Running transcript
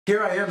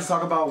Here I am to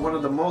talk about one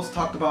of the most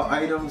talked about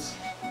items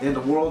in the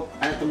world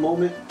at the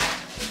moment,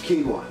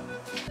 quinoa.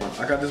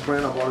 I got this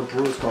brand I bought in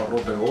Peru, it's called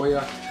Ruminahui,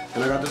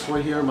 and I got this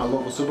one here in my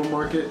local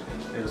supermarket,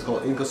 and it's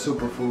called Inca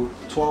Superfood,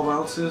 12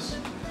 ounces.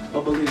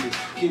 But believe me,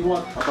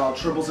 quinoa about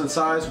triples in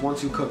size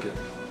once you cook it.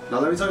 Now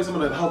let me tell you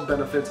some of the health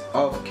benefits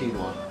of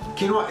quinoa.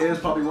 Quinoa is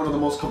probably one of the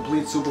most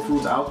complete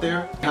superfoods out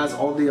there. It has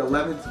all the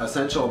 11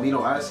 essential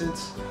amino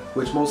acids,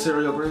 which most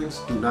cereal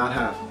grains do not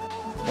have.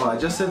 Well, I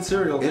just said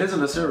cereal, it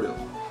isn't a cereal.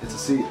 It's a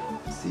seed.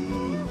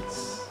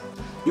 Seeds.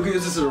 You can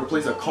use this to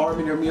replace a carb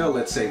in your meal,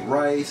 let's say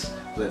rice,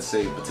 let's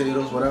say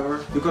potatoes,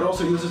 whatever. You could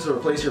also use it to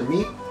replace your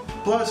meat.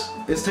 Plus,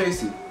 it's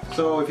tasty.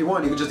 So if you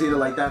want, you can just eat it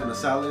like that in a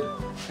salad,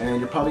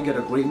 and you'll probably get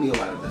a great meal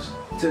out of this.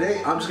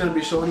 Today, I'm just gonna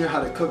be showing you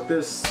how to cook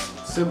this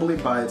simply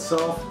by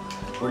itself.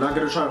 We're not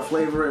gonna try to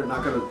flavor it,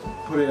 not gonna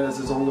put it as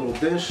its own little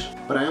dish,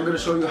 but I am gonna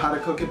show you how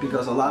to cook it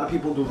because a lot of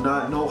people do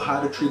not know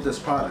how to treat this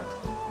product.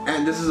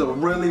 And this is a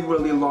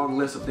really long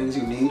list of things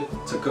you need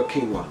to cook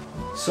quinoa.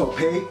 So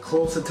pay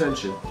close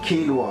attention.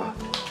 Quinoa,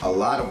 a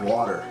lot of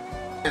water,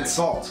 and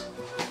salt.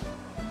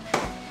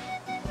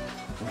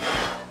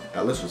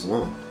 That list was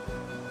long.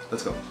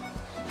 Let's go.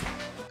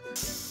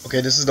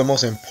 Okay, this is the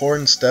most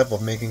important step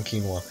of making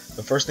quinoa.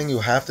 The first thing you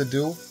have to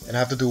do, and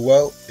have to do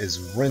well, is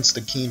rinse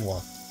the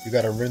quinoa. You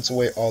gotta rinse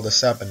away all the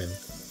saponin.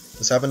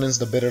 The saponin is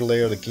the bitter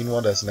layer of the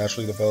quinoa that's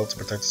naturally developed to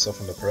protect itself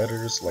from the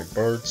predators like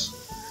birds.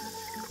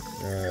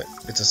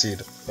 It's a seed.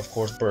 Of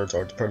course, birds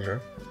are the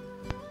predator.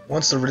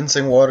 Once the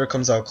rinsing water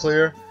comes out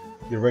clear,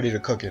 you're ready to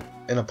cook it.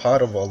 In a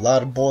pot of a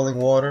lot of boiling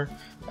water,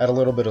 add a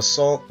little bit of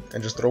salt,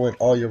 and just throw in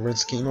all your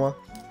rinsed quinoa.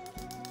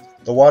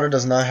 The water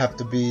does not have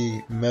to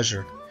be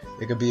measured.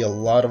 It could be a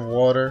lot of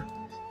water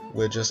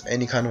with just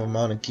any kind of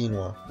amount of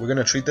quinoa. We're going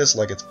to treat this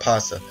like it's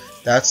pasta.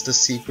 That's the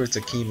secret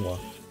to quinoa.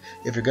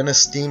 If you're going to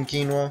steam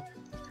quinoa,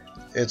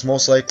 it's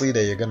most likely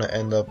that you're going to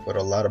end up with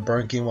a lot of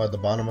burnt quinoa at the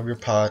bottom of your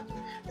pot,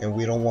 and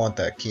we don't want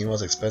that. Quinoa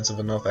is expensive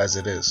enough as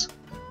it is.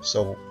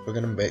 So we're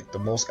going to make the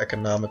most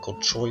economical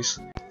choice,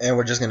 and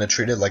we're just going to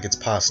treat it like it's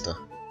pasta.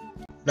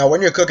 Now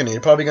when you're cooking it,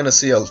 you're probably going to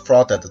see a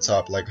froth at the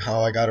top, like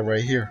how I got it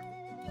right here.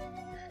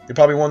 You're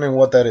probably wondering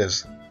what that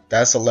is.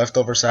 That's the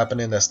leftover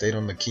saponin that stayed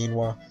on the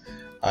quinoa.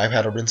 I've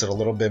had to rinse it a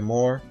little bit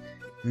more.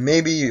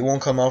 Maybe it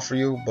won't come out for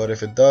you, but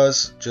if it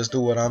does, just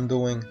do what I'm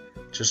doing.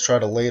 Just try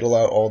to ladle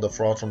out all the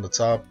froth from the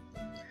top.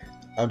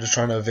 I'm just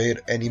trying to evade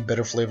any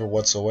bitter flavor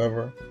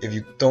whatsoever. If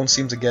you don't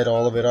seem to get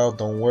all of it out,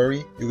 don't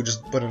worry. You can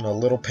just put in a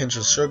little pinch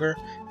of sugar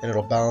and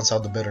it'll balance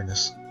out the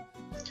bitterness.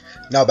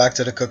 Now back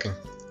to the cooking.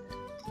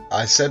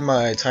 I set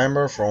my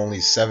timer for only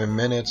 7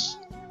 minutes.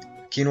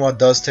 Quinoa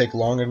does take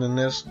longer than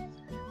this,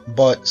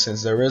 but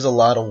since there is a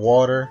lot of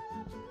water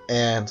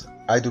and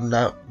I do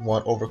not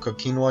want overcooked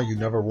quinoa, you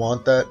never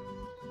want that,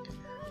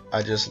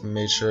 I just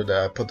made sure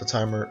that I put the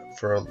timer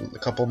for a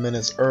couple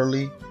minutes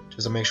early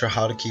just to make sure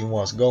how the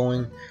quinoa is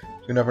going.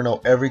 You never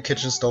know, every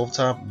kitchen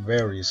stovetop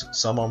varies.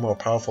 Some are more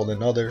powerful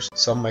than others.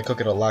 Some might cook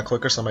it a lot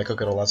quicker, some might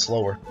cook it a lot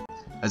slower.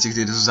 As you can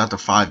see, this is after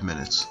 5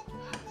 minutes.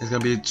 It's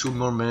gonna be 2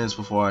 more minutes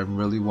before I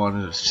really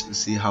wanted to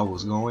see how it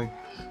was going.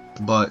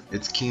 But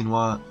it's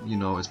quinoa, you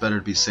know, it's better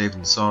to be safe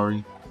than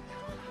sorry.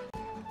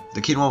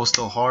 The quinoa was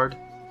still hard.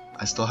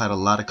 I still had a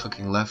lot of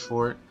cooking left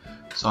for it.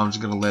 So I'm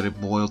just gonna let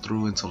it boil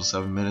through until the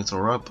 7 minutes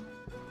are up.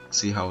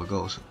 See how it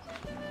goes.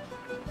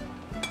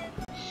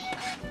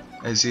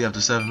 As you see, after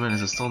 7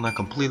 minutes, it's still not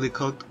completely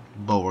cooked,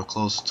 but we're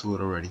close to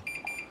it already.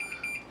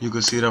 You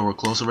can see that we're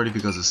close already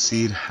because the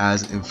seed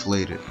has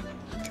inflated.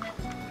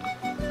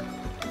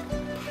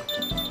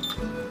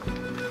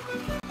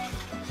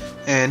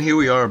 And here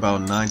we are,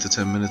 about 9 to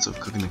 10 minutes of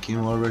cooking the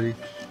quinoa already.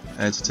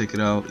 I had to take it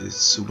out.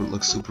 It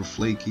looks super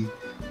flaky.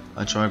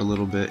 I tried a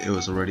little bit. It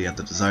was already at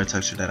the desired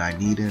texture that I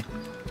needed,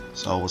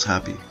 so I was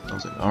happy. I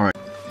was like, alright.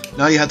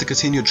 Now you have to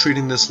continue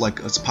treating this like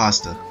it's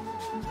pasta.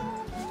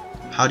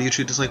 How do you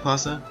treat this like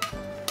pasta?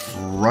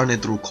 Run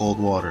it through cold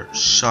water.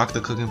 Shock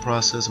the cooking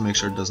process. Make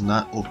sure it does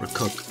not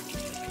overcook.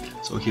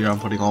 So here I'm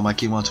putting all my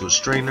quinoa into a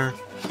strainer.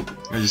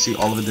 As you see,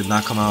 all of it did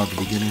not come out at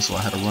the beginning, so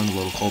I had to run a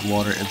little cold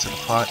water into the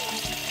pot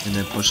and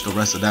then push the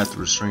rest of that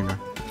through the strainer.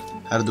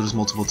 I had to do this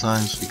multiple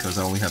times because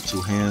I only have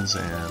 2 hands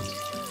and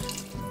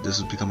this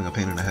is becoming a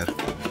pain in the head.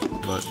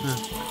 But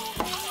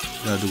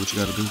you gotta do what you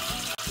gotta do.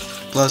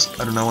 Plus,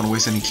 I do not want to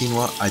waste any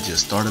quinoa. I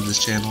just started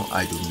this channel.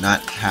 I do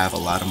not have a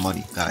lot of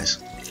money,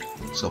 guys.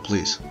 So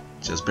please,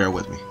 just bear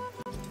with me.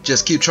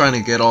 Just keep trying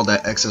to get all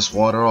that excess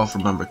water off.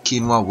 Remember,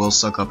 quinoa will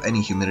suck up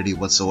any humidity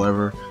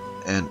whatsoever.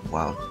 And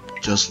wow,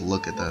 just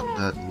look at that.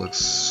 That looks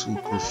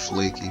super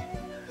flaky.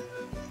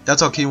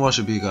 That's how quinoa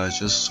should be, guys.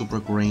 Just super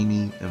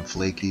grainy and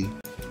flaky.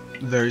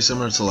 Very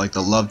similar to like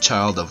the love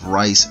child of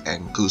rice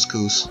and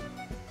couscous.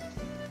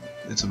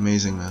 It's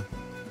amazing, man.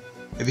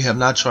 If you have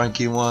not tried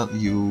quinoa,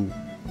 you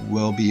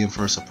will be in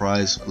for a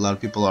surprise. A lot of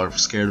people are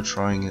scared of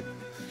trying it,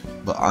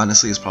 but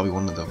honestly, it's probably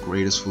one of the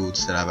greatest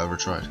foods that I've ever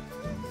tried.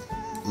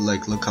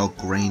 Like, look how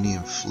grainy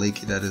and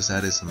flaky that is.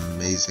 That is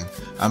amazing.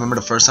 I remember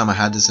the first time I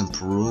had this in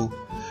Peru,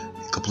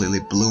 it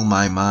completely blew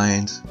my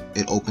mind.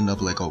 It opened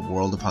up like a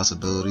world of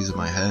possibilities in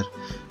my head,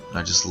 and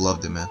I just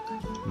loved it, man.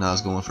 Now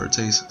let's go in for a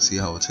taste, see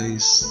how it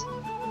tastes.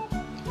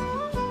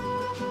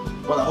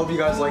 Well, I hope you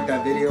guys liked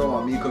that video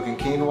on me cooking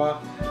quinoa.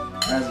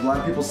 As a lot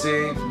of people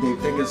say, they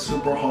think it's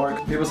super hard.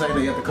 People say that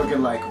you have to cook it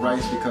like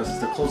rice because it's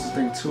the closest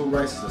thing to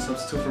rice. It's a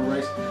substitute for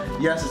rice.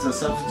 Yes, it's a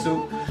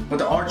substitute, but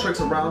there are tricks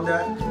around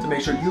that to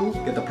make sure you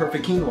get the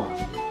perfect quinoa.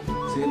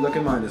 See, look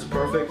at mine, it's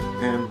perfect,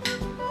 and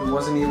it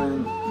wasn't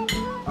even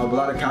a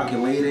lot of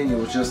calculating. It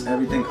was just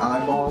everything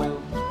eyeballing.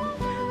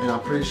 And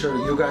I'm pretty sure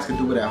that you guys can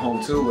do it at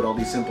home too with all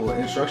these simple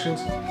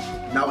instructions.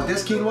 Now with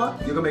this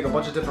quinoa, you can make a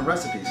bunch of different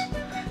recipes.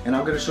 And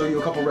I'm going to show you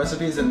a couple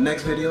recipes in the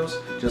next videos.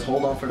 Just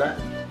hold on for that.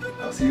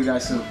 I'll see you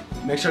guys soon.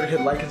 Make sure to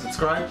hit like and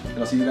subscribe, and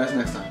I'll see you guys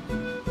next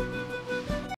time.